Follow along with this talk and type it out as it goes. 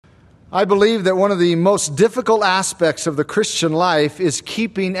I believe that one of the most difficult aspects of the Christian life is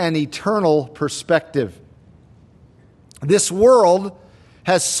keeping an eternal perspective. This world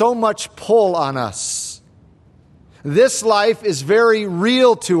has so much pull on us. This life is very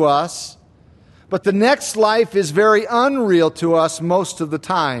real to us, but the next life is very unreal to us most of the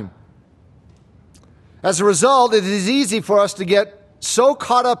time. As a result, it is easy for us to get so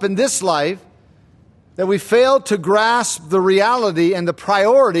caught up in this life that we fail to grasp the reality and the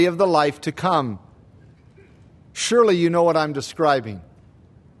priority of the life to come. Surely you know what I'm describing.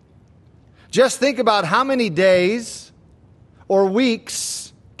 Just think about how many days or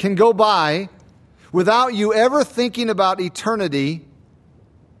weeks can go by without you ever thinking about eternity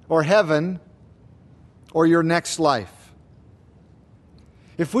or heaven or your next life.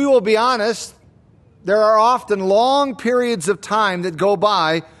 If we will be honest, there are often long periods of time that go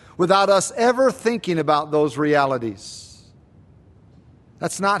by without us ever thinking about those realities.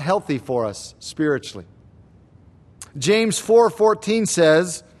 That's not healthy for us spiritually. James 4:14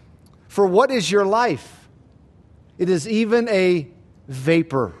 says, "For what is your life? It is even a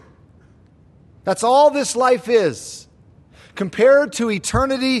vapor." That's all this life is. Compared to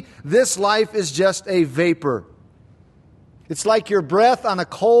eternity, this life is just a vapor. It's like your breath on a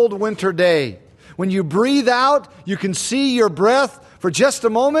cold winter day. When you breathe out, you can see your breath for just a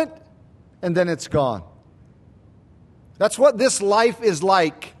moment, and then it's gone. That's what this life is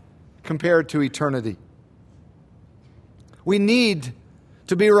like compared to eternity. We need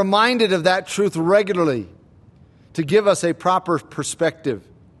to be reminded of that truth regularly to give us a proper perspective.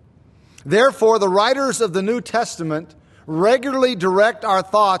 Therefore, the writers of the New Testament regularly direct our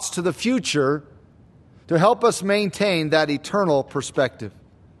thoughts to the future to help us maintain that eternal perspective.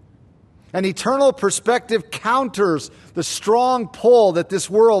 An eternal perspective counters the strong pull that this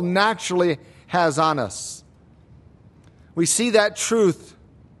world naturally has on us. We see that truth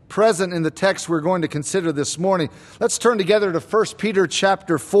present in the text we're going to consider this morning. Let's turn together to 1 Peter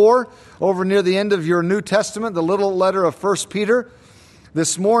chapter 4, over near the end of your New Testament, the little letter of 1 Peter.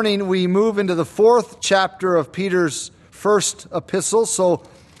 This morning we move into the 4th chapter of Peter's first epistle, so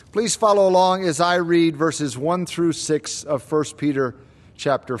please follow along as I read verses 1 through 6 of 1 Peter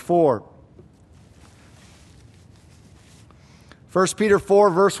chapter 4. 1 Peter 4,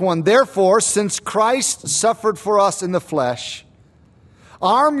 verse 1, "Therefore, since Christ suffered for us in the flesh,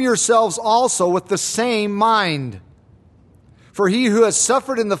 arm yourselves also with the same mind. For he who has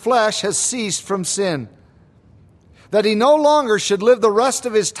suffered in the flesh has ceased from sin, that he no longer should live the rest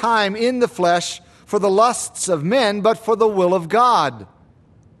of his time in the flesh for the lusts of men, but for the will of God.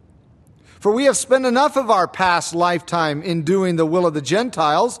 For we have spent enough of our past lifetime in doing the will of the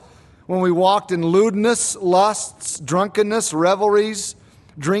Gentiles, when we walked in lewdness, lusts, drunkenness, revelries,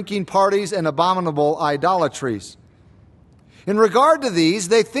 drinking parties, and abominable idolatries. In regard to these,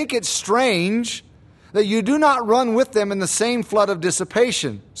 they think it strange that you do not run with them in the same flood of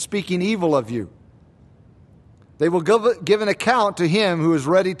dissipation, speaking evil of you. They will give an account to him who is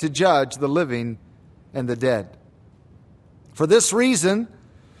ready to judge the living and the dead. For this reason,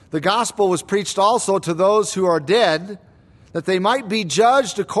 the gospel was preached also to those who are dead, that they might be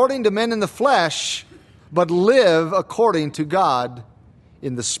judged according to men in the flesh, but live according to God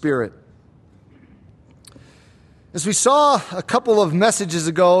in the Spirit." As we saw a couple of messages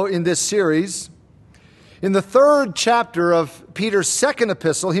ago in this series, in the 3rd chapter of Peter's 2nd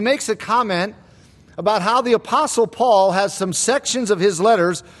epistle, he makes a comment about how the Apostle Paul has some sections of his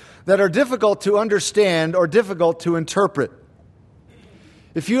letters that are difficult to understand or difficult to interpret.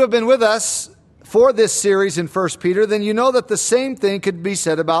 If you have been with us for this series in 1 Peter, then you know that the same thing could be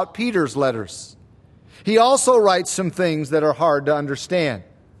said about Peter's letters. He also writes some things that are hard to understand.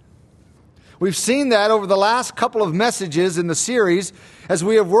 We've seen that over the last couple of messages in the series as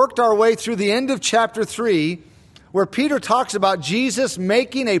we have worked our way through the end of chapter 3, where Peter talks about Jesus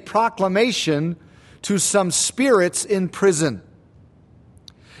making a proclamation to some spirits in prison.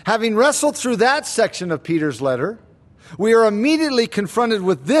 Having wrestled through that section of Peter's letter, we are immediately confronted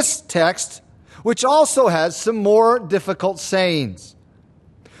with this text, which also has some more difficult sayings.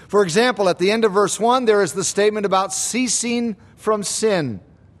 For example, at the end of verse 1, there is the statement about ceasing from sin.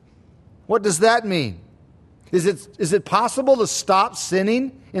 What does that mean? Is it possible to stop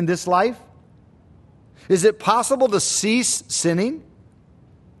sinning in this life? Is it possible to cease sinning?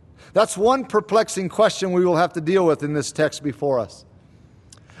 That's one perplexing question we will have to deal with in this text before us.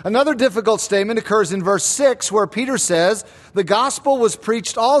 Another difficult statement occurs in verse 6, where Peter says, the gospel was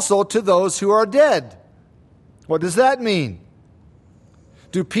preached also to those who are dead. What does that mean?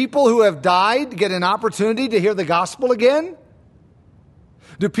 Do people who have died get an opportunity to hear the gospel again?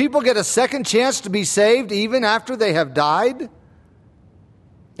 Do people get a second chance to be saved even after they have died?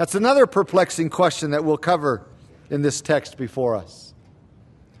 That's another perplexing question that we'll cover in this text before us.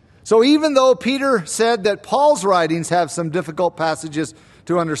 So even though Peter said that Paul's writings have some difficult passages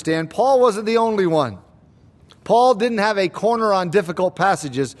to understand, Paul wasn't the only one. Paul didn't have a corner on difficult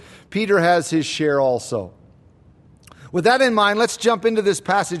passages. Peter has his share also. With that in mind, let's jump into this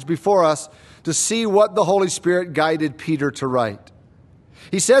passage before us to see what the Holy Spirit guided Peter to write.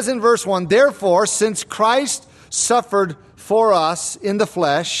 He says in verse 1, "Therefore, since Christ suffered for us in the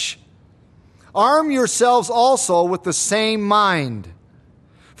flesh, arm yourselves also with the same mind.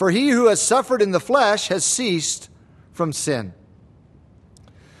 For he who has suffered in the flesh has ceased from sin."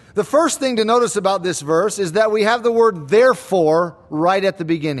 The first thing to notice about this verse is that we have the word "therefore" right at the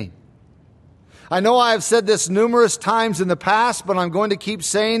beginning. I know I have said this numerous times in the past, but I'm going to keep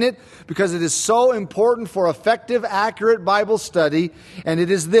saying it because it is so important for effective, accurate Bible study. And it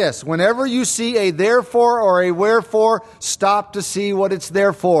is this: whenever you see a therefore or a wherefore, stop to see what it's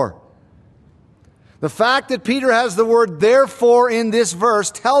there for. The fact that Peter has the word "therefore" in this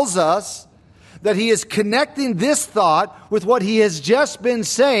verse tells us that he is connecting this thought with what he has just been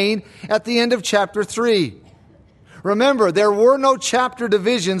saying at the end of chapter 3. Remember, there were no chapter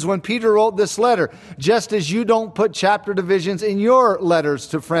divisions when Peter wrote this letter, just as you don't put chapter divisions in your letters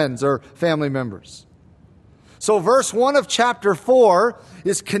to friends or family members. So verse 1 of chapter 4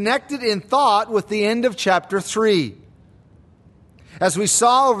 is connected in thought with the end of chapter 3. As we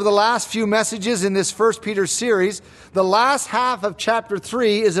saw over the last few messages in this 1 Peter series, the last half of chapter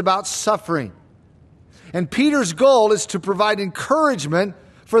 3 is about suffering. And Peter's goal is to provide encouragement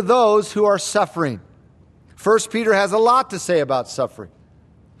for those who are suffering. 1 Peter has a lot to say about suffering.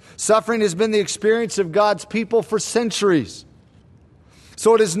 Suffering has been the experience of God's people for centuries.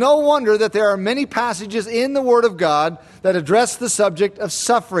 So it is no wonder that there are many passages in the Word of God that address the subject of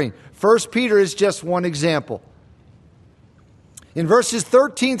suffering. 1 Peter is just one example. In verses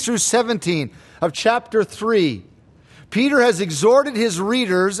 13 through 17 of chapter 3, Peter has exhorted his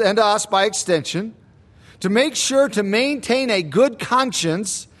readers, and us by extension, to make sure to maintain a good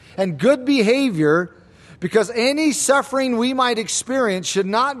conscience and good behavior, because any suffering we might experience should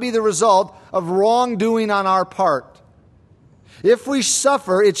not be the result of wrongdoing on our part. If we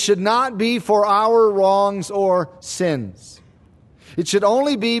suffer, it should not be for our wrongs or sins. It should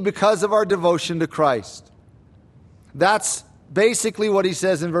only be because of our devotion to Christ. That's basically what he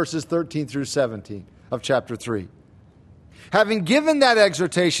says in verses 13 through 17 of chapter 3. Having given that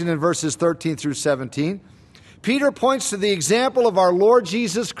exhortation in verses 13 through 17, Peter points to the example of our Lord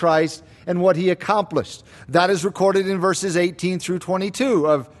Jesus Christ and what he accomplished. That is recorded in verses 18 through 22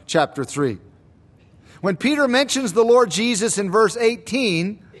 of chapter 3. When Peter mentions the Lord Jesus in verse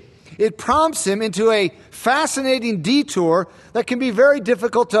 18, it prompts him into a fascinating detour that can be very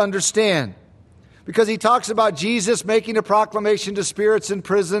difficult to understand, because he talks about Jesus making a proclamation to spirits in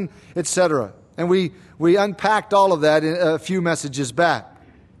prison, etc. And we unpacked all of that in a few messages back.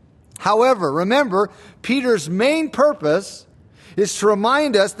 However, remember, Peter's main purpose is to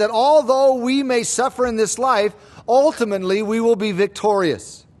remind us that although we may suffer in this life, ultimately we will be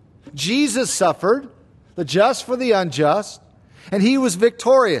victorious. Jesus suffered, the just for the unjust, and he was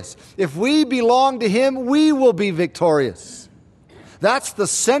victorious. If we belong to him, we will be victorious. That's the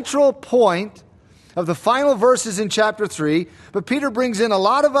central point of the final verses in chapter 3, but Peter brings in a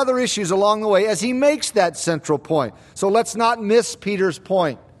lot of other issues along the way as he makes that central point. So let's not miss Peter's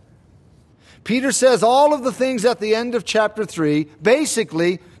point. Peter says all of the things at the end of chapter 3,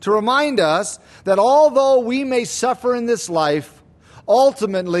 basically to remind us that although we may suffer in this life,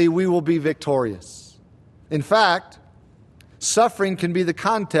 ultimately we will be victorious. In fact, suffering can be the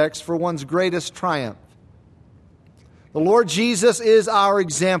context for one's greatest triumph. The Lord Jesus is our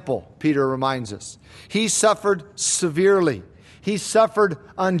example, Peter reminds us. He suffered severely. He suffered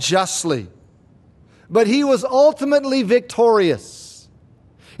unjustly. But he was ultimately victorious.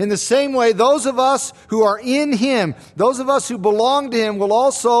 In the same way, those of us who are in him, those of us who belong to him, will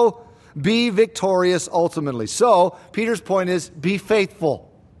also be victorious ultimately. So, Peter's point is, be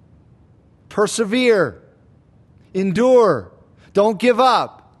faithful. Persevere. Endure. Don't give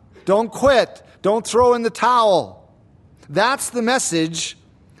up. Don't quit. Don't throw in the towel. That's the message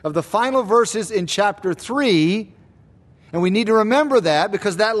of the final verses in chapter 3. And we need to remember that,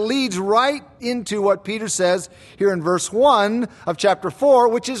 because that leads right into what Peter says here in verse 1 of chapter 4,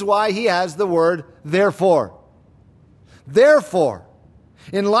 which is why he has the word therefore. Therefore,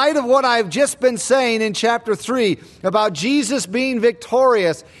 in light of what I've just been saying in chapter 3 about Jesus being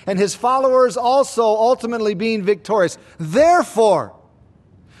victorious and his followers also ultimately being victorious, therefore,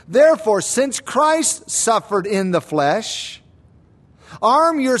 since Christ suffered in the flesh,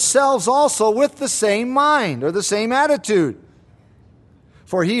 arm yourselves also with the same mind or the same attitude.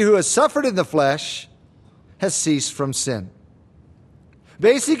 For he who has suffered in the flesh has ceased from sin.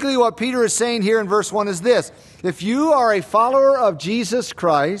 Basically, what Peter is saying here in verse 1 is this: if you are a follower of Jesus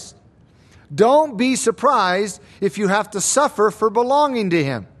Christ, don't be surprised if you have to suffer for belonging to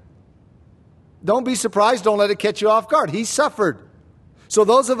Him. Don't be surprised. Don't let it catch you off guard. He suffered. So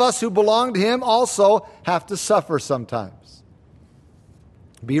those of us who belong to Him also have to suffer sometimes.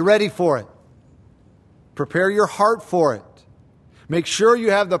 Be ready for it. Prepare your heart for it. Make sure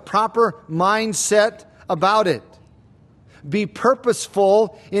you have the proper mindset about it. Be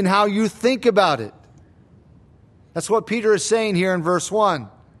purposeful in how you think about it. That's what Peter is saying here in verse 1.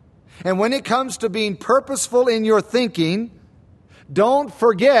 And when it comes to being purposeful in your thinking, don't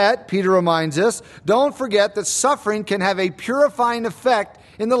forget, Peter reminds us, don't forget that suffering can have a purifying effect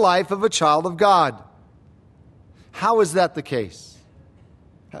in the life of a child of God. How is that the case?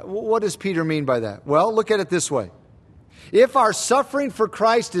 What does Peter mean by that? Well, look at it this way. If our suffering for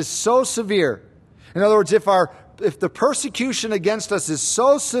Christ is so severe, in other words, if the persecution against us is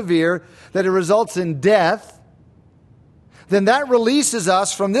so severe that it results in death, then that releases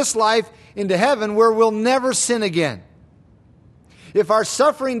us from this life into heaven where we'll never sin again. If our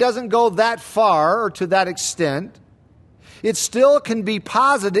suffering doesn't go that far or to that extent, it still can be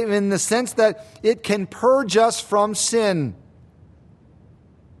positive in the sense that it can purge us from sin.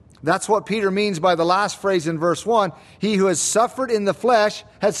 That's what Peter means by the last phrase in verse 1. He who has suffered in the flesh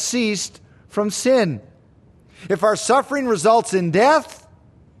has ceased from sin. If our suffering results in death,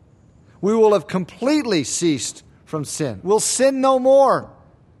 we will have completely ceased from sin. We'll sin no more.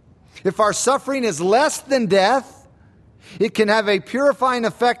 If our suffering is less than death, it can have a purifying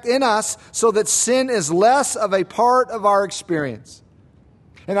effect in us so that sin is less of a part of our experience.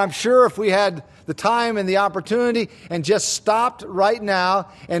 And I'm sure if we had the time and the opportunity and just stopped right now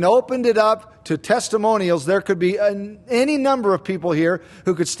and opened it up to testimonials, there could be any number of people here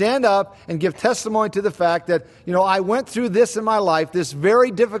who could stand up and give testimony to the fact that, I went through this in my life, this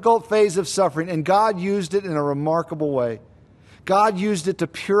very difficult phase of suffering, and God used it in a remarkable way. God used it to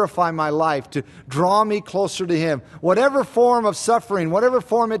purify my life, to draw me closer to Him. Whatever form of suffering, whatever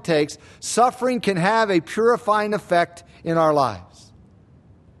form it takes, suffering can have a purifying effect in our lives.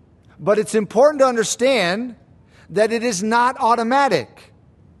 But it's important to understand that it is not automatic.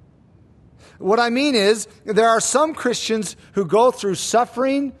 What I mean is, there are some Christians who go through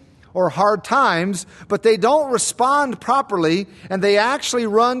suffering or hard times, but they don't respond properly, and they actually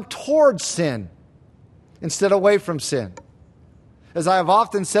run towards sin instead away from sin. As I have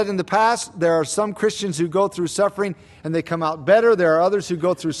often said in the past, there are some Christians who go through suffering and they come out better. There are others who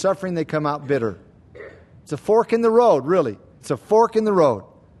go through suffering, they come out bitter. It's a fork in the road, really. It's a fork in the road.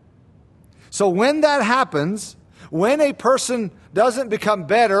 So when that happens, when a person doesn't become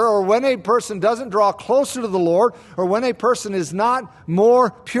better, or when a person doesn't draw closer to the Lord, or when a person is not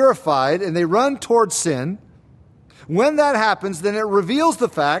more purified and they run towards sin, when that happens, then it reveals the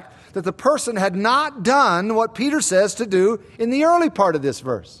fact that the person had not done what Peter says to do in the early part of this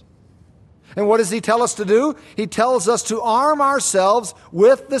verse. And what does he tell us to do? He tells us to arm ourselves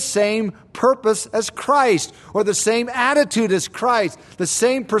with the same purpose as Christ, or the same attitude as Christ, the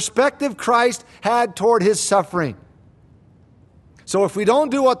same perspective Christ had toward His suffering. So if we don't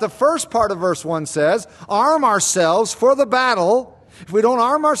do what the first part of verse 1 says, arm ourselves for the battle, if we don't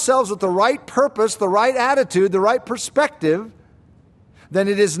arm ourselves with the right purpose, the right attitude, the right perspective, then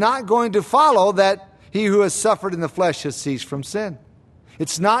it is not going to follow that he who has suffered in the flesh has ceased from sin.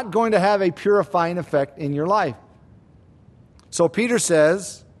 It's not going to have a purifying effect in your life. So Peter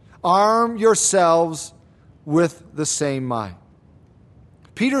says, arm yourselves with the same mind.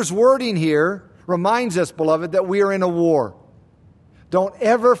 Peter's wording here reminds us, beloved, that we are in a war. Don't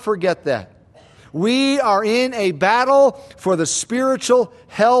ever forget that. We are in a battle for the spiritual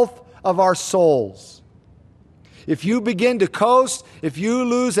health of our souls. If you begin to coast, if you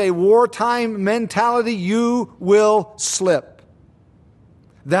lose a wartime mentality, you will slip.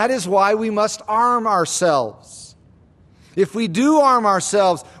 That is why we must arm ourselves. If we do arm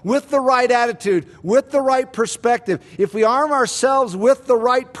ourselves with the right attitude, with the right perspective, if we arm ourselves with the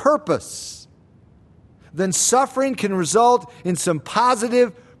right purpose, then suffering can result in some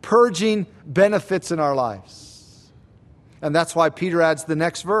positive, purging benefits in our lives. And that's why Peter adds the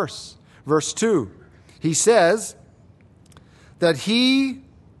next verse, verse 2. He says that he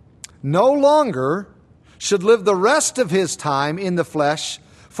no longer should live the rest of his time in the flesh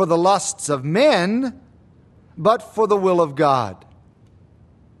for the lusts of men, but for the will of God.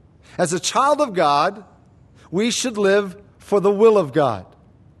 As a child of God, we should live for the will of God.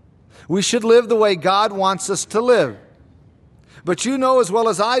 We should live the way God wants us to live. But you know as well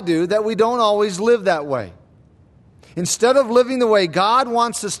as I do that we don't always live that way. Instead of living the way God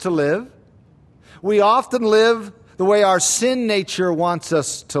wants us to live, we often live the way our sin nature wants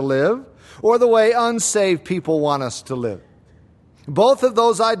us to live, or the way unsaved people want us to live. Both of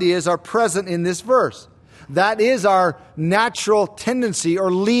those ideas are present in this verse. That is our natural tendency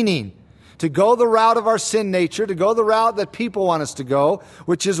or leaning, to go the route of our sin nature, to go the route that people want us to go,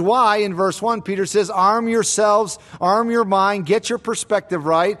 which is why in verse 1 Peter says, arm yourselves, arm your mind, get your perspective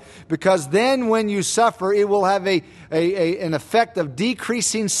right, because then when you suffer, it will have an effect of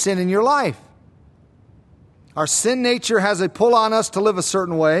decreasing sin in your life. Our sin nature has a pull on us to live a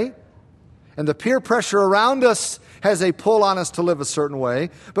certain way, and the peer pressure around us has a pull on us to live a certain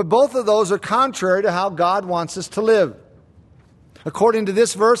way, but both of those are contrary to how God wants us to live. According to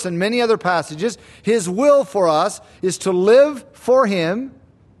this verse and many other passages, His will for us is to live for Him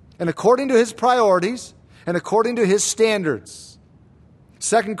and according to His priorities and according to His standards.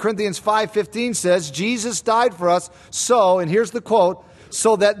 2 Corinthians 5:15 says, Jesus died for us so, and here's the quote,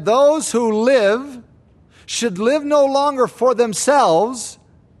 so that those who live should live no longer for themselves,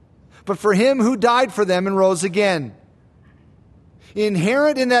 but for Him who died for them and rose again.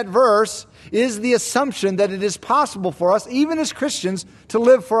 Inherent in that verse is the assumption that it is possible for us, even as Christians, to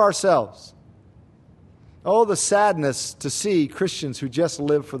live for ourselves. Oh, the sadness to see Christians who just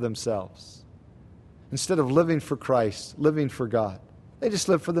live for themselves. Instead of living for Christ, living for God. They just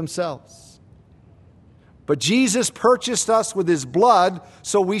live for themselves. But Jesus purchased us with His blood,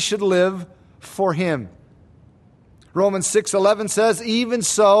 so we should live for Him. Romans 6:11 says, even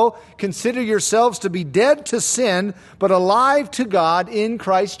so, consider yourselves to be dead to sin, but alive to God in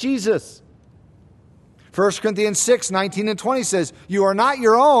Christ Jesus. 1 Corinthians 6:19 and 20 says, you are not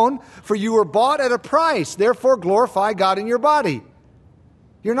your own, for you were bought at a price. Therefore glorify God in your body.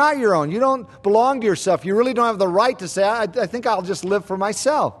 You're not your own. You don't belong to yourself. You really don't have the right to say, I think I'll just live for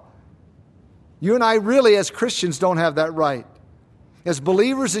myself. You and I really, as Christians, don't have that right. As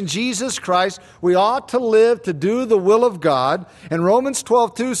believers in Jesus Christ, we ought to live to do the will of God. And Romans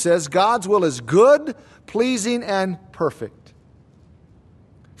 12:2 says, God's will is good, pleasing, and perfect.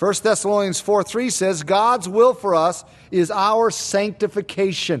 1 Thessalonians 4:3 says, God's will for us is our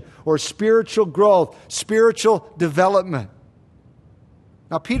sanctification, or spiritual growth, spiritual development.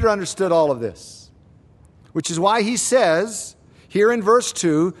 Now, Peter understood all of this, which is why he says here in verse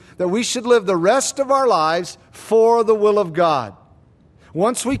 2 that we should live the rest of our lives for the will of God.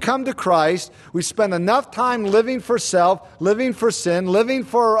 Once we come to Christ, we spend enough time living for self, living for sin, living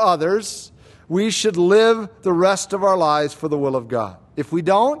for others. We should live the rest of our lives for the will of God. If we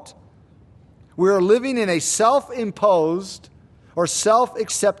don't, we are living in a self-imposed or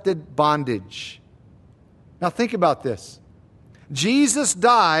self-accepted bondage. Now think about this. Jesus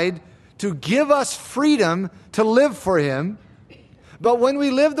died to give us freedom to live for Him, but when we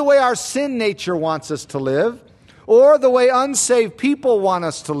live the way our sin nature wants us to live, or the way unsaved people want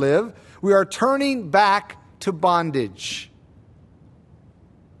us to live, we are turning back to bondage.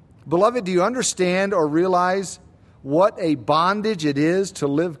 Beloved, do you understand or realize what a bondage it is to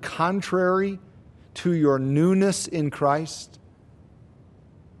live contrary to your newness in Christ?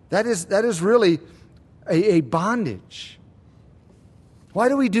 That is really a bondage. Why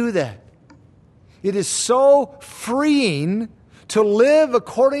do we do that? It is so freeing to live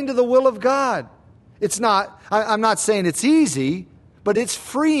according to the will of God. It's not, I'm not saying it's easy, but it's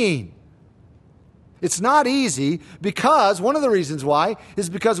freeing. It's not easy because, one of the reasons why, is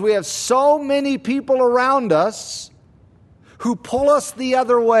because we have so many people around us who pull us the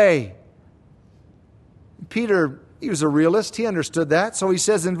other way. Peter, he was a realist. He understood that. So he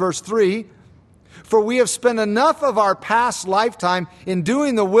says in verse 3, for we have spent enough of our past lifetime in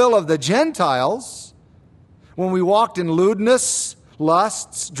doing the will of the Gentiles, when we walked in lewdness,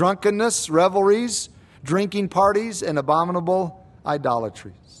 lusts, drunkenness, revelries, drinking parties, and abominable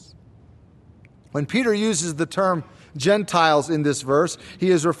idolatries. When Peter uses the term Gentiles in this verse, he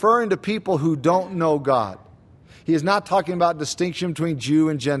is referring to people who don't know God. He is not talking about distinction between Jew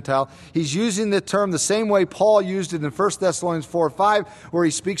and Gentile. He's using the term the same way Paul used it in 1 Thessalonians 4:5, where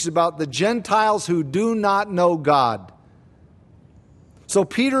he speaks about the Gentiles who do not know God. So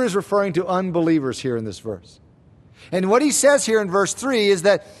Peter is referring to unbelievers here in this verse. And what he says here in verse 3 is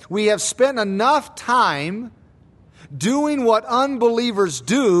that we have spent enough time doing what unbelievers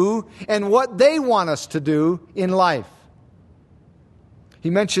do and what they want us to do in life.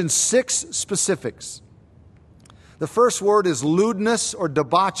 He mentions 6 specifics. The first word is lewdness or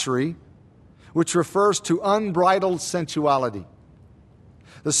debauchery, which refers to unbridled sensuality.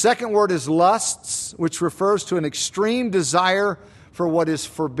 The second word is lusts, which refers to an extreme desire for what is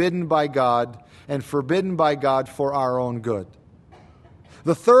forbidden by God, and forbidden by God for our own good.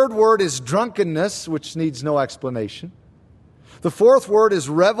 The third word is drunkenness, which needs no explanation. The fourth word is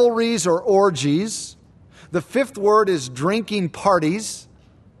revelries or orgies. The fifth word is drinking parties,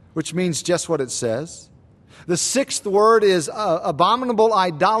 which means just what it says. The sixth word is abominable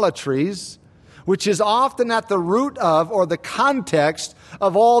idolatries, which is often at the root of or the context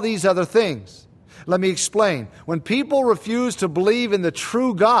of all these other things. Let me explain. When people refuse to believe in the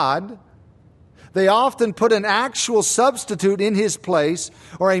true God, they often put an actual substitute in His place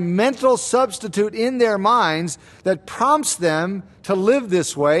or a mental substitute in their minds that prompts them to live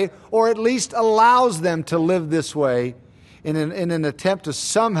this way, or at least allows them to live this way in an attempt to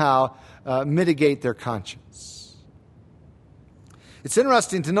somehow mitigate their conscience. It's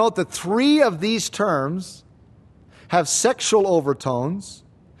interesting to note that three of these terms have sexual overtones,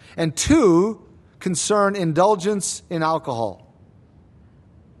 and two concern indulgence in alcohol.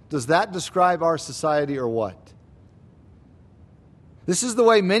 Does that describe our society or what? This is the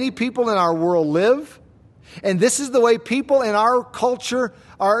way many people in our world live, and this is the way people in our culture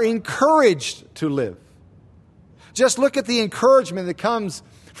are encouraged to live. Just look at the encouragement that comes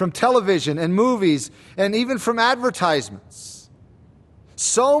from television and movies and even from advertisements.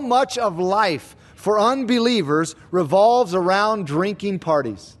 So much of life for unbelievers revolves around drinking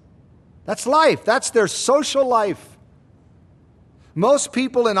parties. That's life. That's their social life. Most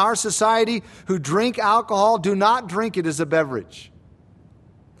people in our society who drink alcohol do not drink it as a beverage.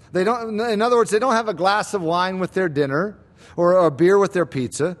 They don't, in other words, they don't have a glass of wine with their dinner or a beer with their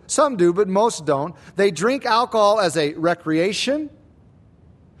pizza. Some do, but most don't. They drink alcohol as a recreation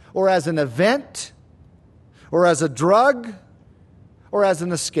or as an event or as a drug or as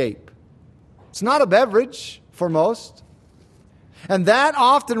an escape. It's not a beverage for most. And that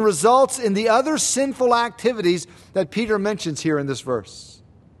often results in the other sinful activities that Peter mentions here in this verse.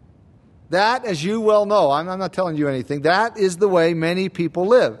 That, as you well know, I'm not telling you anything, that is the way many people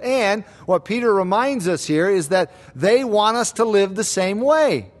live. And what Peter reminds us here is that they want us to live the same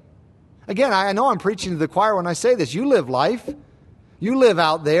way. Again, I know I'm preaching to the choir when I say this. You live life. You live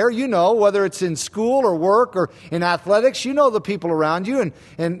out there. You know, whether it's in school or work or in athletics, you know the people around you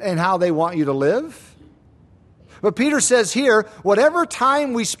and how they want you to live. But Peter says here, whatever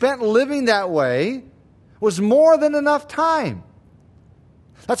time we spent living that way was more than enough time.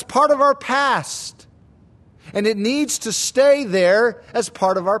 That's part of our past. And it needs to stay there as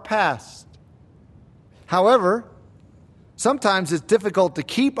part of our past. However, sometimes it's difficult to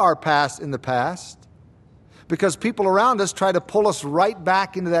keep our past in the past because people around us try to pull us right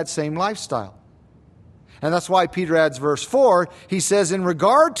back into that same lifestyle. And that's why Peter adds verse 4. He says, in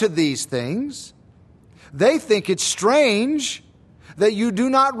regard to these things, they think it's strange that you do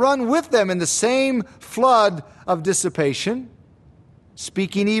not run with them in the same flood of dissipation,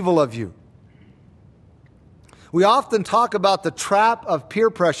 speaking evil of you. We often talk about the trap of peer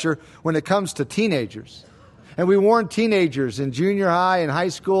pressure when it comes to teenagers. And we warn teenagers in junior high and high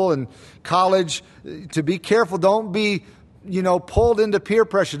school and college to be careful. Don't be, pulled into peer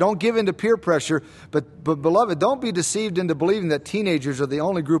pressure. Don't give into peer pressure. But beloved, don't be deceived into believing that teenagers are the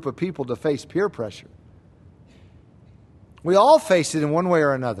only group of people to face peer pressure. We all face it in one way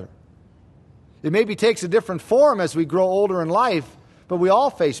or another. It maybe takes a different form as we grow older in life, but we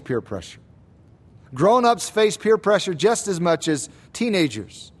all face peer pressure. Grown-ups face peer pressure just as much as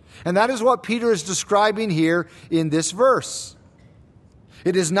teenagers. And that is what Peter is describing here in this verse.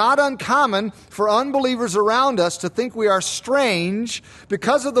 It is not uncommon for unbelievers around us to think we are strange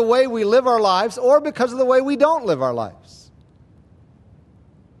because of the way we live our lives or because of the way we don't live our lives.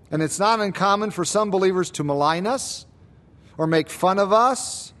 And it's not uncommon for some believers to malign us, or make fun of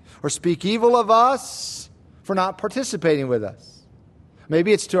us, or speak evil of us for not participating with us.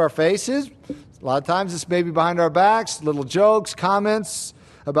 Maybe it's to our faces. A lot of times it's maybe behind our backs, little jokes, comments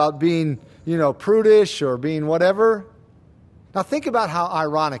about being, prudish or being whatever. Now think about how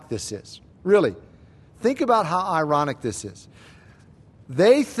ironic this is. Really. Think about how ironic this is.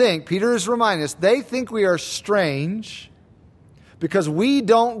 They think, Peter is reminding us, they think we are strange because we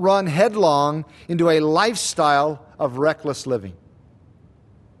don't run headlong into a lifestyle of reckless living.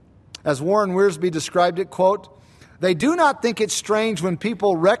 As Warren Wiersbe described it, quote, they do not think it strange when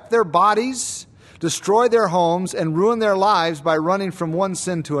people wreck their bodies, destroy their homes, and ruin their lives by running from one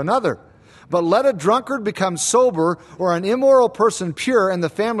sin to another. But let a drunkard become sober or an immoral person pure, and the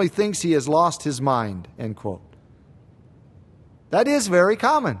family thinks he has lost his mind, end quote. That is very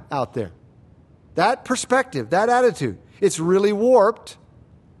common out there. That perspective, that attitude, it's really warped.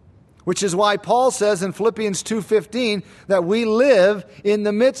 Which is why Paul says in Philippians 2:15 that we live in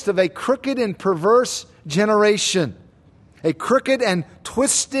the midst of a crooked and perverse generation. A crooked and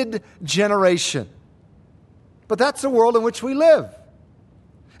twisted generation. But that's the world in which we live.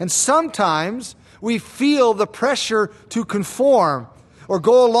 And sometimes we feel the pressure to conform or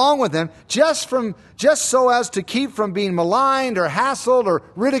go along with them just so as to keep from being maligned or hassled or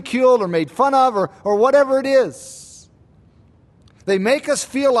ridiculed or made fun of or whatever it is. They make us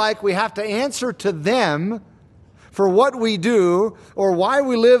feel like we have to answer to them for what we do or why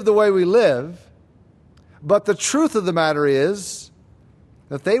we live the way we live. But the truth of the matter is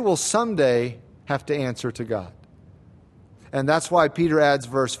that they will someday have to answer to God. And that's why Peter adds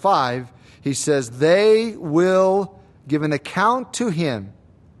verse 5. He says, they will give an account to him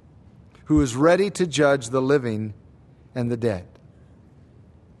who is ready to judge the living and the dead.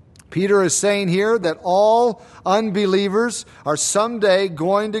 Peter is saying here that all unbelievers are someday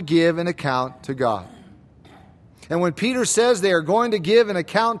going to give an account to God. And when Peter says they are going to give an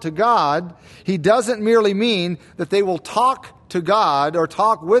account to God, he doesn't merely mean that they will talk to God or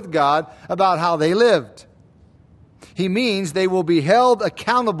talk with God about how they lived. He means they will be held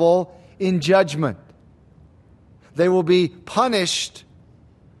accountable in judgment. They will be punished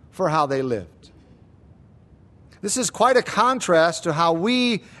for how they lived. This is quite a contrast to how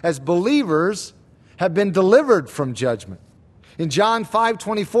we as believers have been delivered from judgment. In John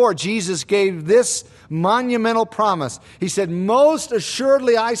 5:24, Jesus gave this monumental promise. He said, most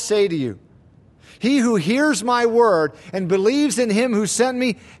assuredly I say to you, he who hears my word and believes in him who sent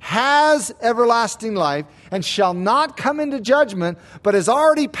me has everlasting life and shall not come into judgment, but has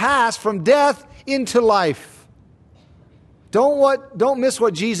already passed from death into life. Don't miss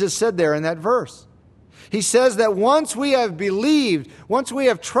what Jesus said there in that verse. He says that once we have believed, once we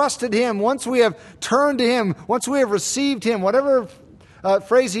have trusted him, once we have turned to him, once we have received him, whatever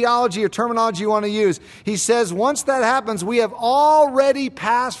phraseology or terminology you want to use, he says once that happens, we have already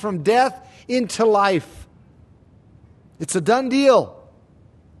passed from death into life. It's a done deal.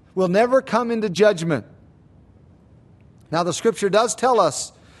 We'll never come into judgment. Now the Scripture does tell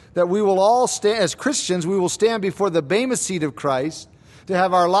us that we will all stand, as Christians, we will stand before the Bema seat of Christ to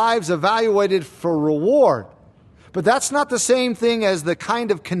have our lives evaluated for reward. But that's not the same thing as the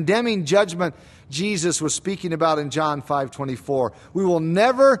kind of condemning judgment Jesus was speaking about in John 5:24. We will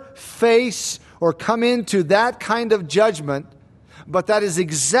never face or come into that kind of judgment, but that is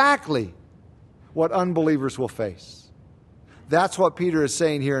exactly what unbelievers will face. That's what Peter is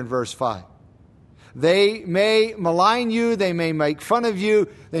saying here in verse 5. They may malign you, they may make fun of you,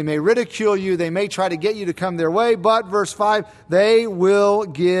 they may ridicule you, they may try to get you to come their way, but verse 5, they will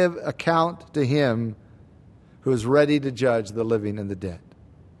give account to him who is ready to judge the living and the dead.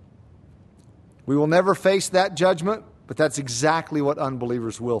 We will never face that judgment, but that's exactly what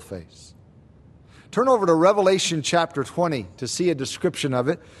unbelievers will face. Turn over to Revelation chapter 20 to see a description of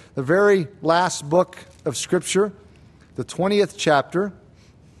it. The very last book of Scripture, the 20th chapter.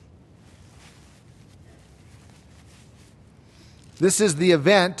 This is the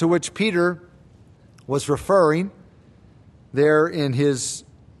event to which Peter was referring there in his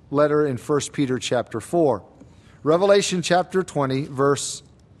letter in 1 Peter chapter 4. Revelation chapter 20, verse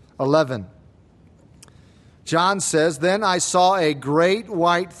 11. John says, then I saw a great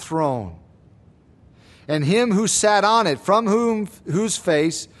white throne, and him who sat on it, from whose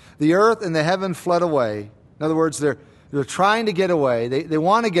face the earth and the heaven fled away. In other words, they're trying to get away. They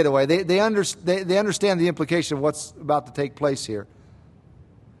want to get away. They understand the implication of what's about to take place here.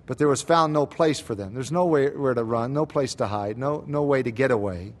 But there was found no place for them. There's nowhere to run, no place to hide, no way to get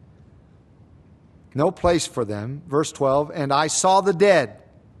away. No place for them. Verse 12, and I saw the dead,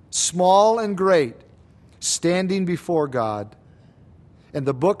 small and great, standing before God, and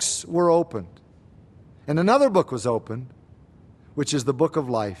the books were opened. And another book was opened, which is the book of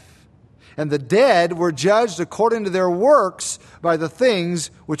life. And the dead were judged according to their works by the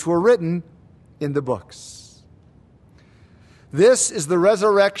things which were written in the books. This is the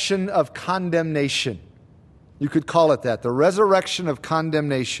resurrection of condemnation. You could call it that, the resurrection of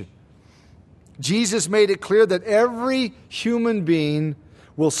condemnation. Jesus made it clear that every human being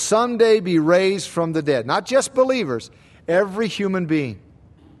will someday be raised from the dead. Not just believers, every human being.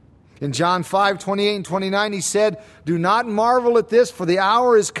 In John 5:28 and 29, he said, do not marvel at this, for the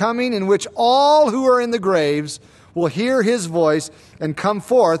hour is coming in which all who are in the graves will hear his voice and come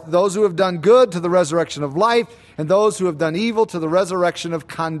forth, those who have done good to the resurrection of life, and those who have done evil to the resurrection of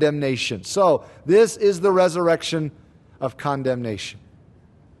condemnation. So, this is the resurrection of condemnation.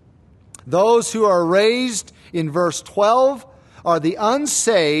 Those who are raised in verse 12 are the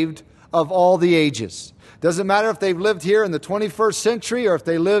unsaved of all the ages. Doesn't matter if they've lived here in the 21st century or if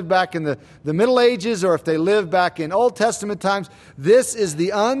they lived back in the Middle Ages or if they lived back in Old Testament times. This is the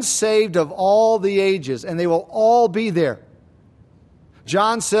unsaved of all the ages, and they will all be there.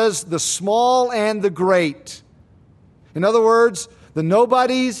 John says the small and the great. In other words, the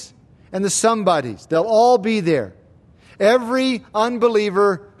nobodies and the somebodies. They'll all be there. Every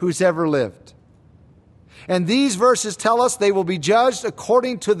unbeliever who's ever lived. And these verses tell us they will be judged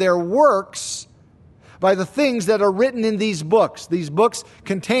according to their works by the things that are written in these books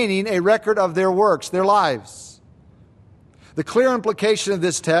containing a record of their works, their lives. The clear implication of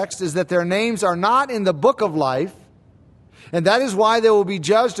this text is that their names are not in the book of life, and that is why they will be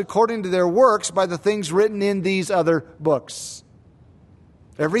judged according to their works by the things written in these other books.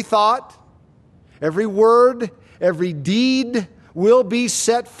 Every thought, every word, every deed will be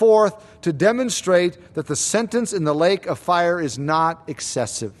set forth to demonstrate that the sentence in the lake of fire is not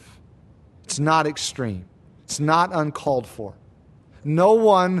excessive. It's not extreme. It's not uncalled for. No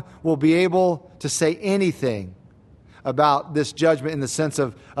one will be able to say anything about this judgment in the sense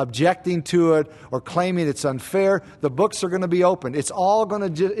of objecting to it or claiming it's unfair. The books are going to be opened. It's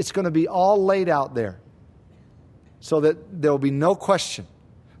going to be all laid out there so that there will be no question,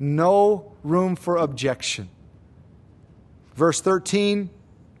 no room for objection. Verse 13,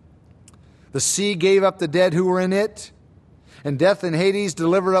 the sea gave up the dead who were in it, and death and Hades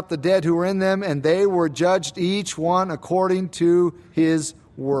delivered up the dead who were in them, and they were judged each one according to his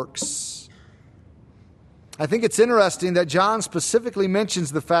works. I think it's interesting that John specifically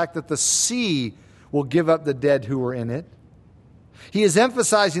mentions the fact that the sea will give up the dead who were in it. He is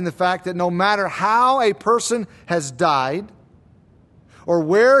emphasizing the fact that no matter how a person has died, or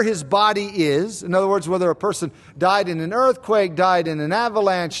where his body is, in other words, whether a person died in an earthquake, died in an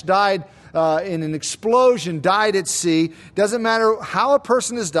avalanche, died in an explosion, died at sea, doesn't matter how a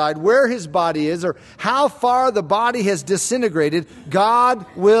person has died, where his body is, or how far the body has disintegrated, God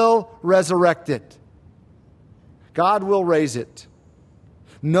will resurrect it. God will raise it.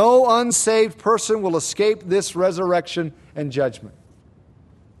 No unsaved person will escape this resurrection and judgment.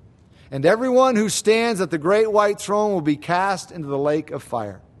 And everyone who stands at the great white throne will be cast into the lake of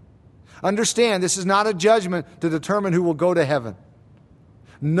fire. Understand, this is not a judgment to determine who will go to heaven.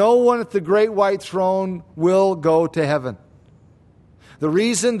 No one at the great white throne will go to heaven. The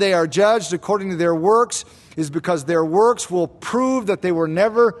reason they are judged according to their works is because their works will prove that they were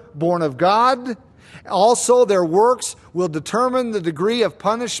never born of God. Also, their works will determine the degree of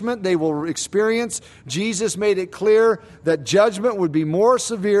punishment they will experience. Jesus made it clear that judgment would be more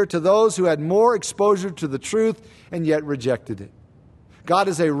severe to those who had more exposure to the truth and yet rejected it. God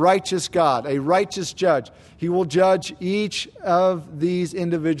is a righteous God, a righteous judge. He will judge each of these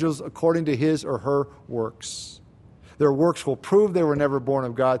individuals according to his or her works. Their works will prove they were never born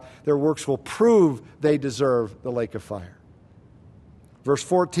of God. Their works will prove they deserve the lake of fire. Verse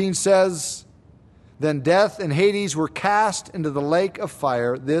 14 says, then death and Hades were cast into the lake of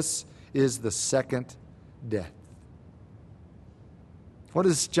fire. This is the second death. What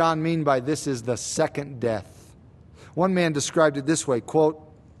does John mean by this is the second death? One man described it this way, quote,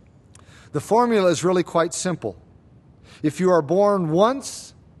 the formula is really quite simple. If you are born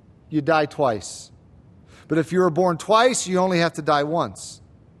once, you die twice. But if you are born twice, you only have to die once.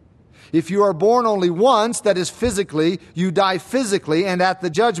 If you are born only once, that is physically, you die physically, and at the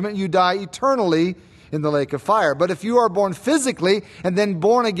judgment you die eternally in the lake of fire. But if you are born physically and then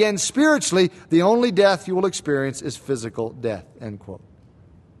born again spiritually, the only death you will experience is physical death, end quote.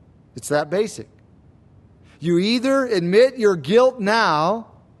 It's that basic. You either admit your guilt now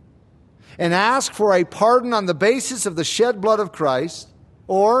and ask for a pardon on the basis of the shed blood of Christ,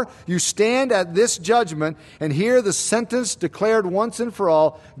 or you stand at this judgment and hear the sentence declared once and for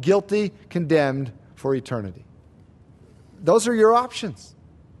all, guilty, condemned for eternity. Those are your options.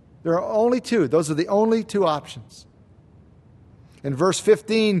 There are only two. Those are the only two options. And verse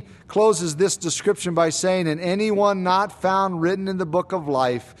 15 closes this description by saying, and anyone not found written in the book of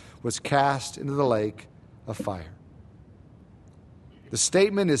life was cast into the lake of fire. The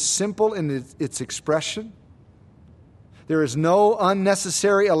statement is simple in its expression. There is no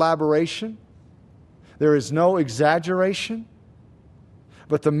unnecessary elaboration. There is no exaggeration.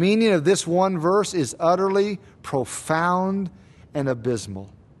 But the meaning of this one verse is utterly profound and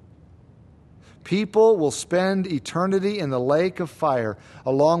abysmal. People will spend eternity in the lake of fire,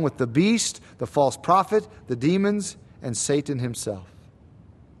 along with the beast, the false prophet, the demons, and Satan himself.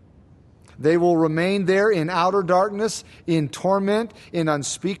 They will remain there in outer darkness, in torment, in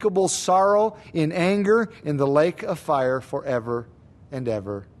unspeakable sorrow, in anger, in the lake of fire forever and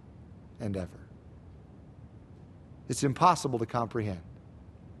ever and ever. It's impossible to comprehend.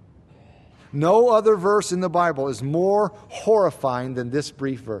 No other verse in the Bible is more horrifying than this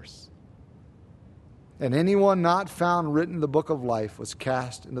brief verse. And anyone not found written in the book of life was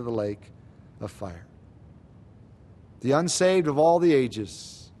cast into the lake of fire. The unsaved of all the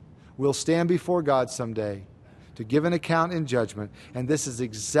ages will stand before God someday to give an account in judgment. And this is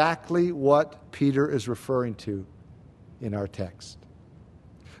exactly what Peter is referring to in our text.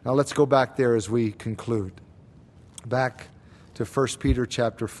 Now let's go back there as we conclude. Back to 1 Peter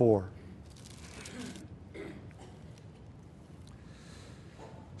chapter 4.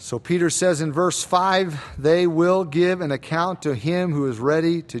 So Peter says in verse 5, they will give an account to him who is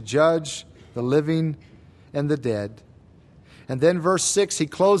ready to judge the living and the dead. And then verse 6, he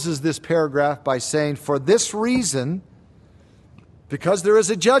closes this paragraph by saying, for this reason, because there is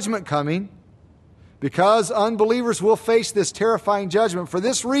a judgment coming, because unbelievers will face this terrifying judgment, for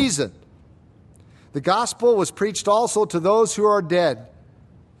this reason, the gospel was preached also to those who are dead,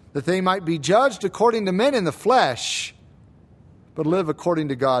 that they might be judged according to men in the flesh, but live according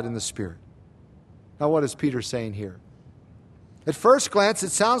to God in the Spirit. Now, what is Peter saying here? At first glance, it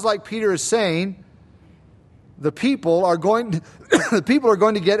sounds like Peter is saying the people are going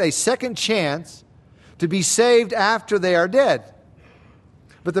to get a second chance to be saved after they are dead.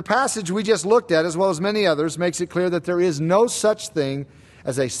 But the passage we just looked at, as well as many others, makes it clear that there is no such thing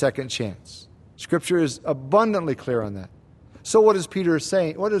as a second chance. Scripture is abundantly clear on that. So what is Peter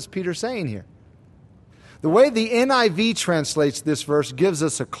saying? What is Peter saying here? The way the NIV translates this verse gives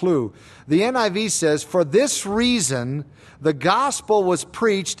us a clue. The NIV says, for this reason, the gospel was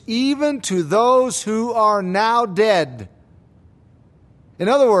preached even to those who are now dead. In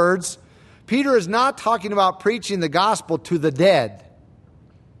other words, Peter is not talking about preaching the gospel to the dead.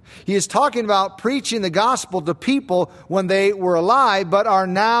 He is talking about preaching the gospel to people when they were alive but are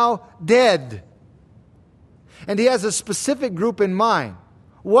now dead. And he has a specific group in mind.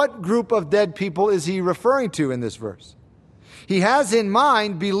 What group of dead people is he referring to in this verse? He has in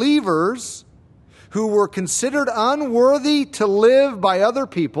mind believers who were considered unworthy to live by other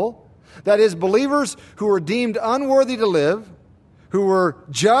people. That is, believers who were deemed unworthy to live, who were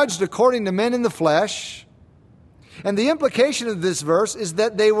judged according to men in the flesh. And the implication of this verse is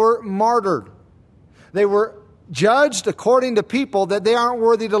that they were martyred. They were judged according to people that they aren't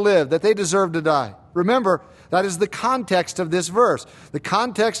worthy to live, that they deserve to die. Remember, that is the context of this verse. The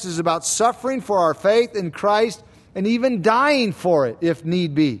context is about suffering for our faith in Christ and even dying for it if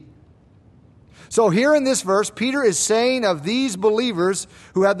need be. So here in this verse, Peter is saying of these believers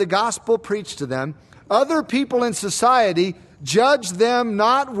who had the gospel preached to them, other people in society judged them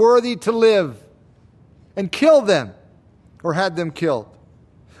not worthy to live and killed them or had them killed.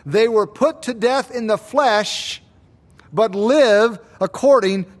 They were put to death in the flesh, but live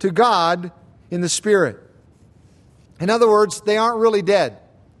according to God in the Spirit. In other words, they aren't really dead.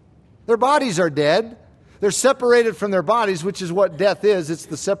 Their bodies are dead. They're separated from their bodies, which is what death is. It's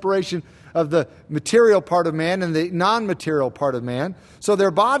the separation of the material part of man and the non-material part of man. So their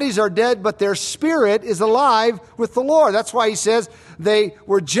bodies are dead, but their spirit is alive with the Lord. That's why he says they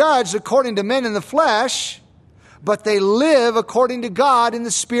were judged according to men in the flesh, but they live according to God in the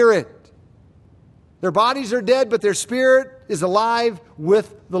Spirit. Their bodies are dead, but their spirit is alive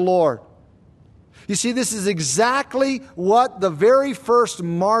with the Lord. You see, this is exactly what the very first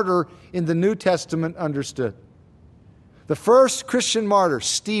martyr in the New Testament understood. The first Christian martyr,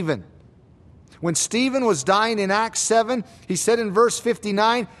 Stephen. When Stephen was dying in Acts 7, he said in verse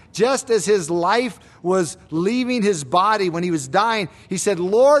 59, just as his life was leaving his body when he was dying, he said,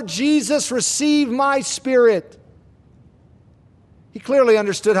 Lord Jesus, receive my spirit. He clearly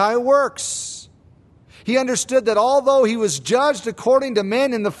understood how it works. He understood that although he was judged according to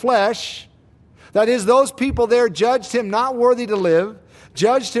men in the flesh, that is, those people there judged him not worthy to live,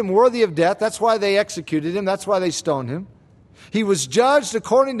 judged him worthy of death. That's why they executed him. That's why they stoned him. He was judged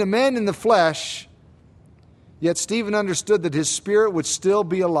according to men in the flesh, yet Stephen understood that his spirit would still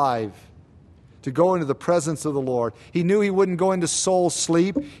be alive to go into the presence of the Lord. He knew he wouldn't go into soul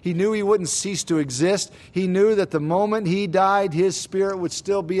sleep. He knew he wouldn't cease to exist. He knew that the moment he died, his spirit would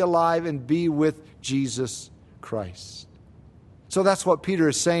still be alive and be with Jesus Christ. So that's what Peter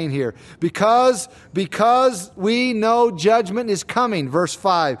is saying here. Because we know judgment is coming, verse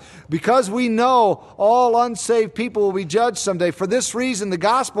 5. Because we know all unsaved people will be judged someday. For this reason, the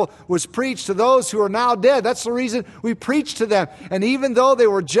gospel was preached to those who are now dead. That's the reason we preach to them. And even though they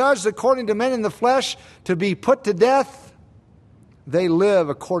were judged according to men in the flesh to be put to death, they live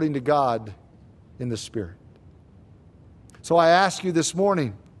according to God in the Spirit. So I ask you this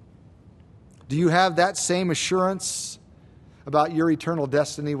morning, do you have that same assurance about your eternal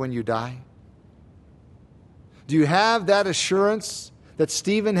destiny when you die? Do you have that assurance that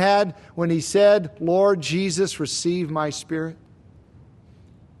Stephen had when he said, Lord Jesus, receive my spirit?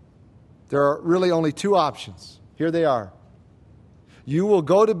 There are really only two options. Here they are. You will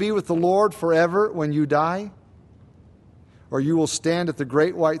go to be with the Lord forever when you die, or you will stand at the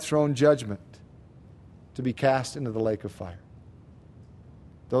great white throne judgment to be cast into the lake of fire.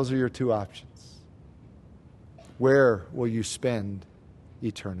 Those are your two options. Where will you spend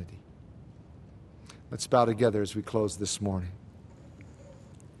eternity? Let's bow together as we close this morning.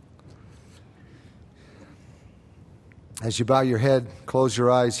 As you bow your head, close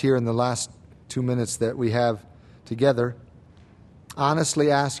your eyes here in the last 2 minutes that we have together. Honestly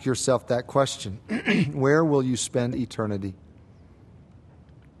ask yourself that question. Where will you spend eternity?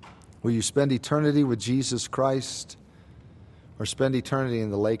 Will you spend eternity with Jesus Christ or spend eternity in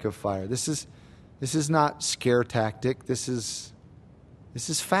the lake of fire? This is not scare tactic. This is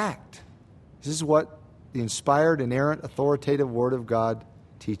fact. This is what the inspired, inerrant, authoritative Word of God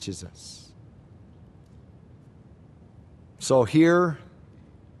teaches us. So here,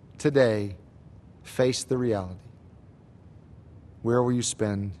 today, face the reality. Where will you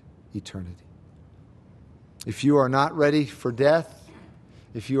spend eternity? If you are not ready for death,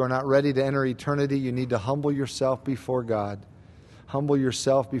 if you are not ready to enter eternity, you need to humble yourself before God. Humble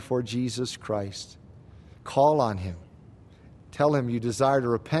yourself before Jesus Christ. Call on Him. Tell Him you desire to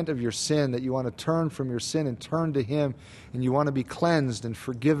repent of your sin, that you want to turn from your sin and turn to Him, and you want to be cleansed and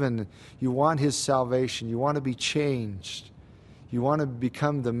forgiven. You want His salvation. You want to be changed. You want to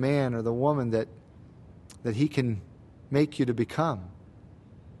become the man or the woman that He can make you to become.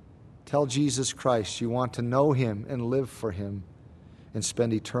 Tell Jesus Christ you want to know Him and live for Him and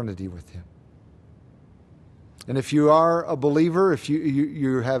spend eternity with Him. And if you are a believer, if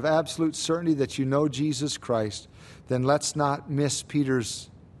you have absolute certainty that you know Jesus Christ, then let's not miss Peter's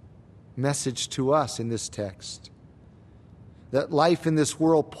message to us in this text. That life in this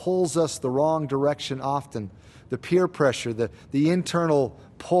world pulls us the wrong direction often. The peer pressure, the internal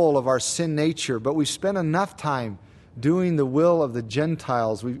pull of our sin nature. But we spend enough time doing the will of the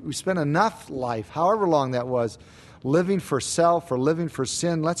Gentiles. We spent enough life, however long that was, living for self or living for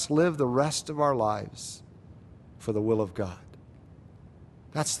sin. Let's live the rest of our lives for the will of God.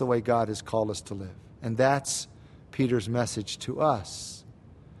 That's the way God has called us to live. And that's Peter's message to us,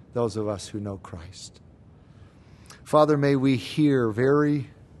 those of us who know Christ. Father, may we hear very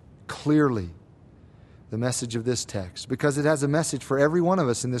clearly the message of this text, because it has a message for every one of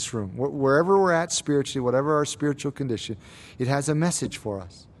us in this room. Wherever we're at spiritually, whatever our spiritual condition, it has a message for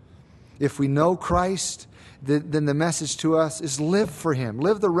us. If we know Christ, then the message to us is live for Him.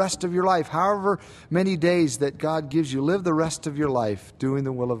 Live the rest of your life. However many days that God gives you, live the rest of your life doing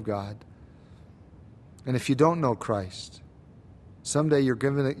the will of God. And if you don't know Christ, someday you're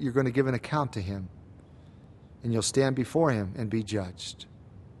going to give an account to Him, and you'll stand before Him and be judged.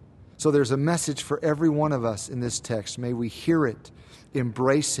 So there's a message for every one of us in this text. May we hear it,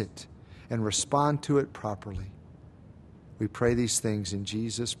 embrace it, and respond to it properly. We pray these things in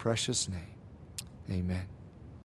Jesus' precious name. Amen.